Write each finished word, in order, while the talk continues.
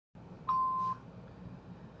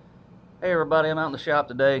Hey everybody, I'm out in the shop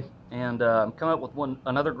today and I'm coming up with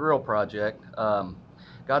another grill project.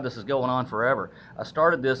 God, this is going on forever. I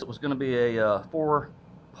started this, it was going to be a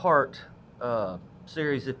four-part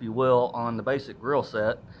series, if you will, on the basic grill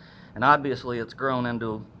set, and obviously it's grown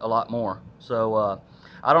into a lot more. So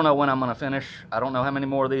I don't know when I'm going to finish. I don't know how many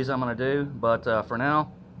more of these I'm going to do, but for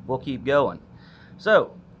now, we'll keep going.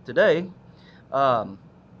 So today, um,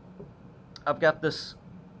 I've got this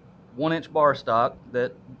 1-inch bar stock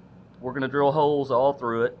that we're going to drill holes all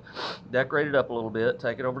through it, decorate it up a little bit,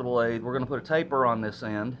 take it over to the lathe. We're going to put a taper on this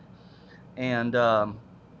end, and I'm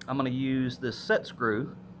going to use this set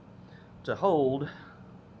screw to hold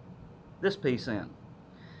this piece in.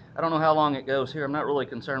 I don't know how long it goes here. I'm not really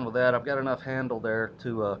concerned with that. I've got enough handle there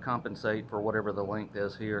to compensate for whatever the length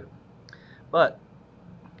is here. But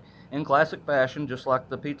in classic fashion, just like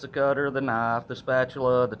the pizza cutter, the knife, the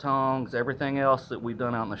spatula, the tongs, everything else that we've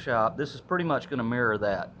done out in the shop, this is pretty much going to mirror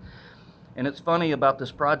that. And it's funny about this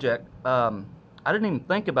project, I didn't even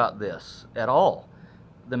think about this at all.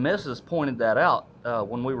 The missus pointed that out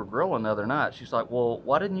when we were grilling the other night. She's like, well,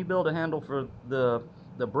 why didn't you build a handle for the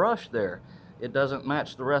brush there? It doesn't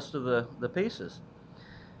match the rest of the pieces.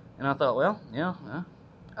 And I thought, well, yeah,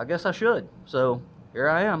 I guess I should. So here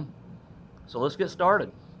I am. So let's get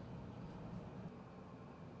started.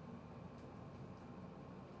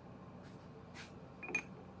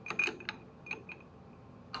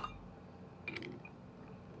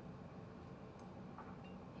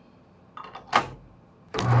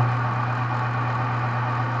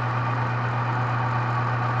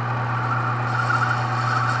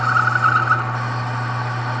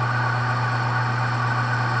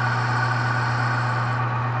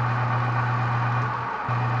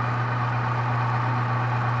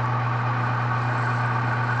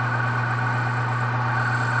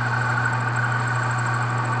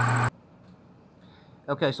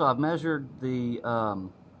 Okay, so I've measured the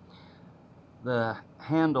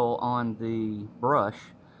handle on the brush,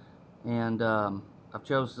 and I've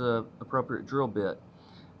chose the appropriate drill bit.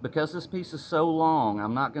 Because this piece is so long,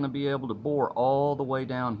 I'm not going to be able to bore all the way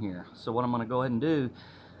down here. So what I'm going to go ahead and do,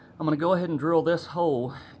 I'm going to go ahead and drill this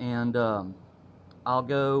hole, and I'll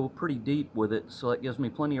go pretty deep with it, so it gives me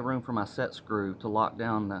plenty of room for my set screw to lock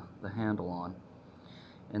down the handle on.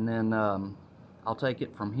 And then I'll take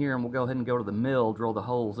it from here and we'll go ahead and go to the mill, drill the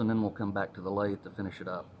holes, and then we'll come back to the lathe to finish it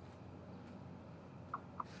up.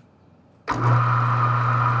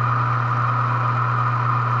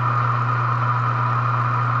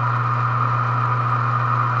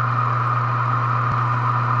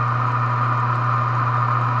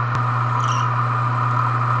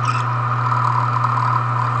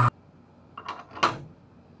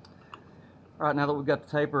 Alright, now that we've got the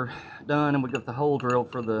taper done and we've got the hole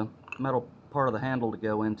drilled for the metal part of the handle to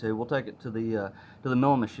go into, we'll take it to the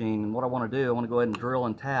milling machine. And what I want to do, I want to go ahead and drill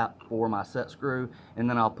and tap for my set screw, and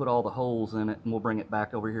then I'll put all the holes in it, and we'll bring it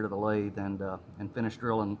back over here to the lathe and finish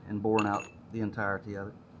drilling and boring out the entirety of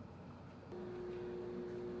it.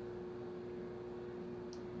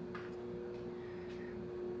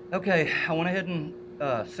 Okay, I went ahead and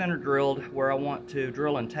center drilled where I want to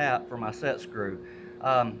drill and tap for my set screw.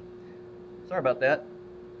 Sorry about that.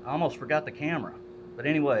 I almost forgot the camera. But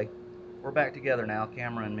anyway, we're back together now,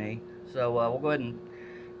 camera and me. So we'll go ahead and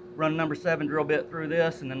run number 7 drill bit through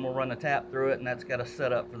this, and then we'll run a tap through it, and that's got a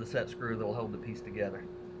setup for the set screw that will hold the piece together.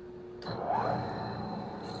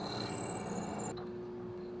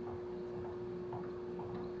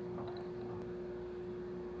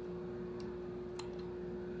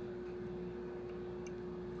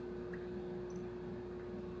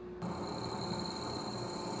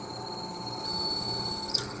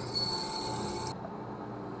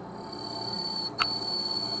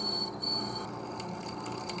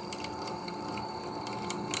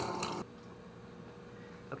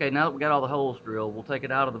 Okay, now that we got all the holes drilled, we'll take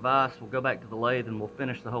it out of the vise, we'll go back to the lathe, and we'll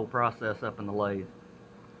finish the whole process up in the lathe.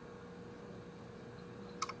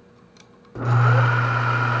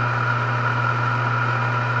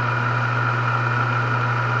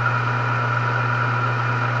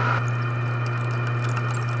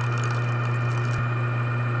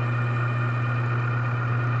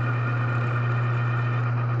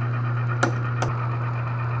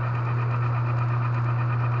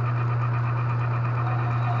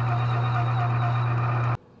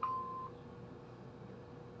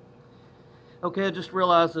 Okay, I just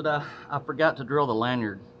realized that I forgot to drill the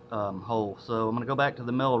lanyard hole, so I'm going to go back to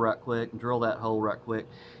the mill right quick and drill that hole right quick,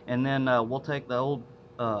 and then we'll take the old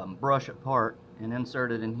brush apart and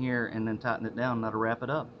insert it in here and then tighten it down, and that'll wrap it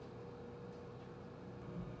up.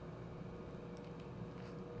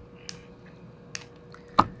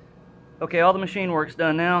 Okay, all the machine work's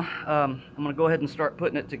done now. I'm going to go ahead and start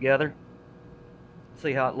putting it together.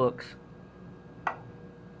 See how it looks.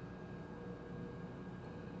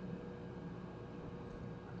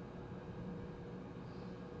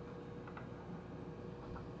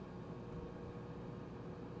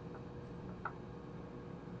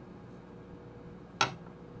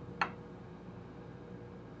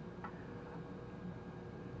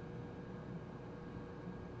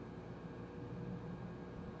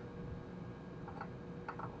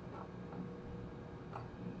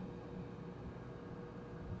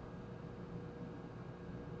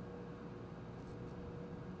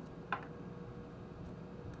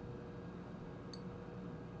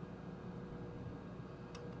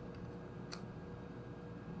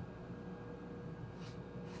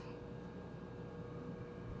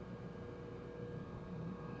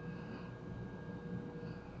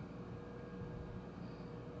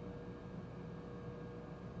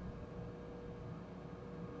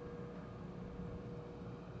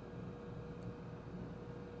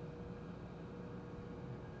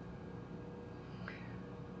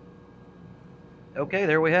 Okay,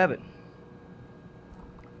 there we have it.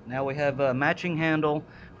 Now we have a matching handle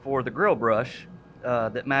for the grill brush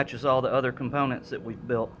that matches all the other components that we've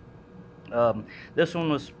built. This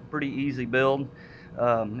one was pretty easy build,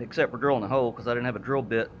 except for drilling a hole because I didn't have a drill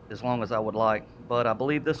bit as long as I would like. But I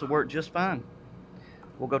believe this will work just fine.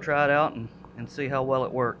 We'll go try it out and see how well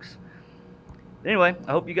it works. Anyway,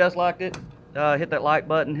 I hope you guys liked it. Hit that like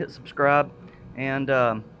button, hit subscribe, and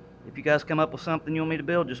if you guys come up with something you want me to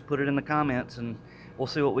build, just put it in the comments and we'll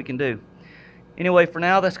see what we can do. Anyway, for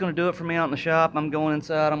now, that's going to do it for me out in the shop. I'm going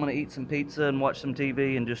inside. I'm going to eat some pizza and watch some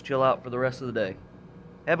TV and just chill out for the rest of the day.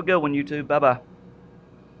 Have a good one, YouTube. Bye-bye.